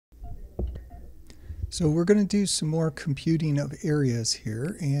So we're going to do some more computing of areas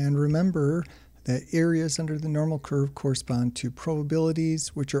here, and remember that areas under the normal curve correspond to probabilities,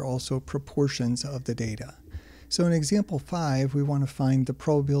 which are also proportions of the data. So in example 5, we want to find the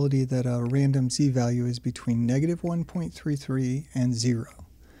probability that a random z-value is between negative 1.33 and 0.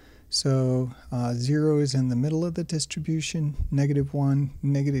 So 0 is in the middle of the distribution, negative 1,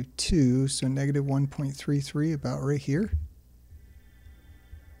 negative 2, so negative 1.33 about right here.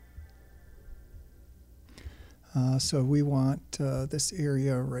 So we want this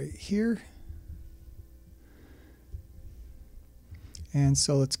area right here. And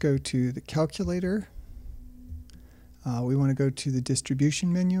so let's go to the calculator. We want to go to the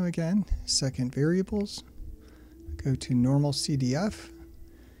distribution menu again, second variables, go to normal CDF,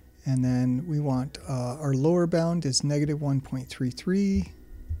 and then we want our lower bound is negative 1.33,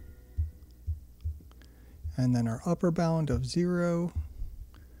 and then our upper bound of 0.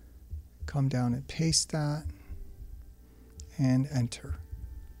 Come down and paste that, and enter.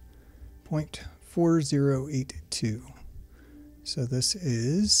 0.4082. So this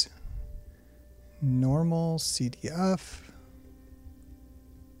is normal CDF,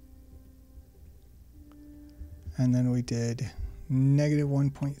 and then we did negative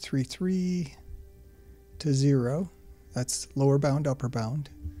 1.33 to 0. That's lower bound, upper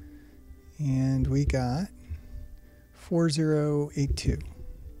bound, and we got 4082.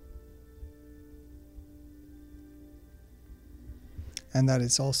 And that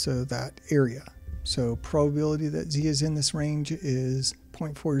is also that area. So probability that z is in this range is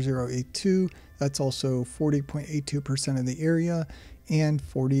 0.4082. That's also 40.82% of the area and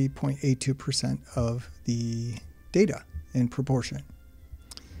 40.82% of the data in proportion.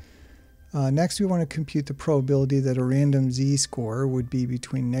 Next, we want to compute the probability that a random z-score would be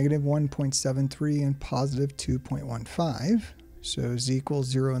between negative 1.73 and positive 2.15. So z equals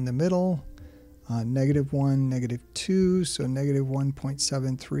 0 in the middle. Negative 1, negative 2, so negative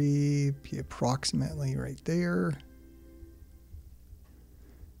 1.73 be approximately right there.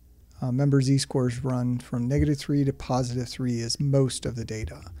 Remember, z-scores run from negative 3 to positive 3 is most of the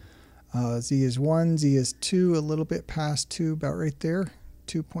data. Z is 1, z is 2, a little bit past 2, about right there,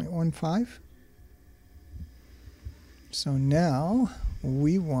 2.15. So now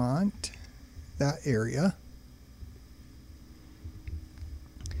we want that area.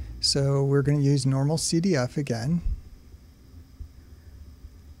 So we're going to use normal CDF again.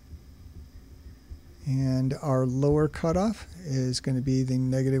 And our lower cutoff is going to be the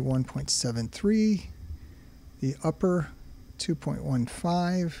negative 1.73, the upper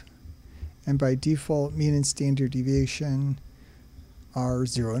 2.15, and by default mean and standard deviation are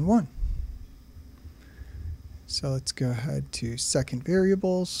 0 and 1. So let's go ahead to second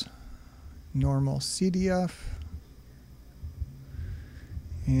variables, normal CDF.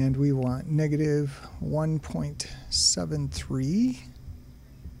 And we want negative 1.73.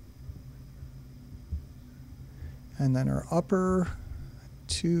 And then our upper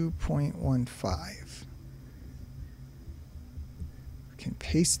 2.15. We can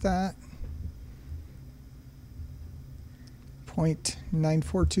paste that.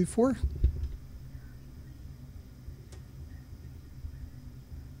 0.9424.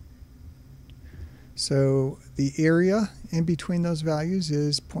 So the area in between those values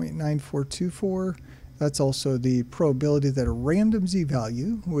is 0.9424. That's also the probability that a random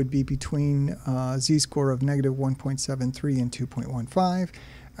z-value would be between z-score of negative 1.73 and 2.15.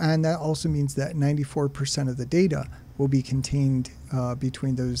 And that also means that 94% of the data will be contained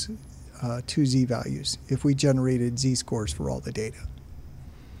between those two z-values if we generated z-scores for all the data.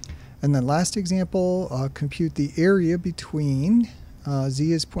 And then last example, compute the area between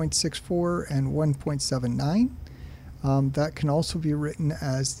z is 0.64 and 1.79. That can also be written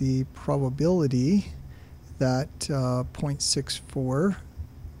as the probability that 0.64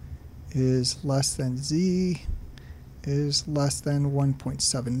 is less than z is less than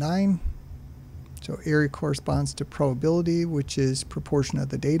 1.79. So area corresponds to probability, which is proportion of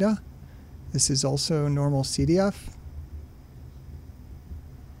the data. This is also normal CDF.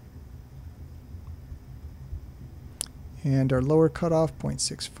 And our lower cutoff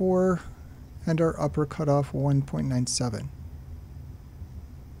 0.64 and our upper cutoff 1.97.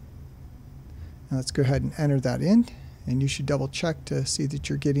 Now let's go ahead and enter that in, and you should double check to see that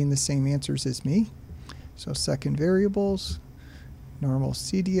you're getting the same answers as me. So second variables, normal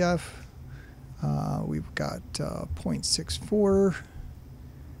CDF, we've got 0.64,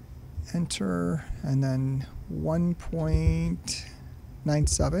 enter, and then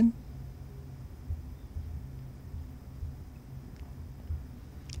 1.97.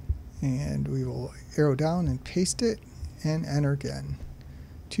 And we will arrow down and paste it and enter again.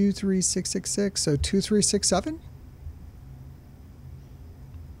 23666, so 2367?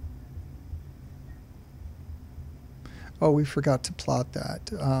 Oh, we forgot to plot that.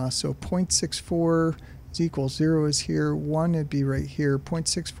 So 0.64 is equals 0 is here, 1 would be right here,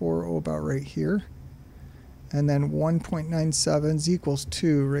 0.64, oh, about right here. And then 1.97 is equals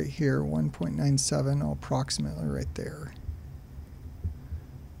 2 right here, 1.97, oh, approximately right there.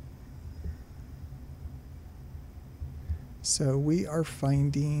 So we are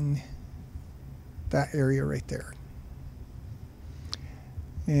finding that area right there.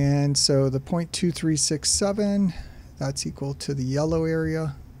 And so the 0.2367, that's equal to the yellow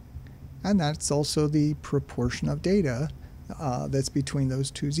area. And that's also the proportion of data that's between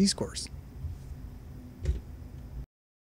those two z-scores.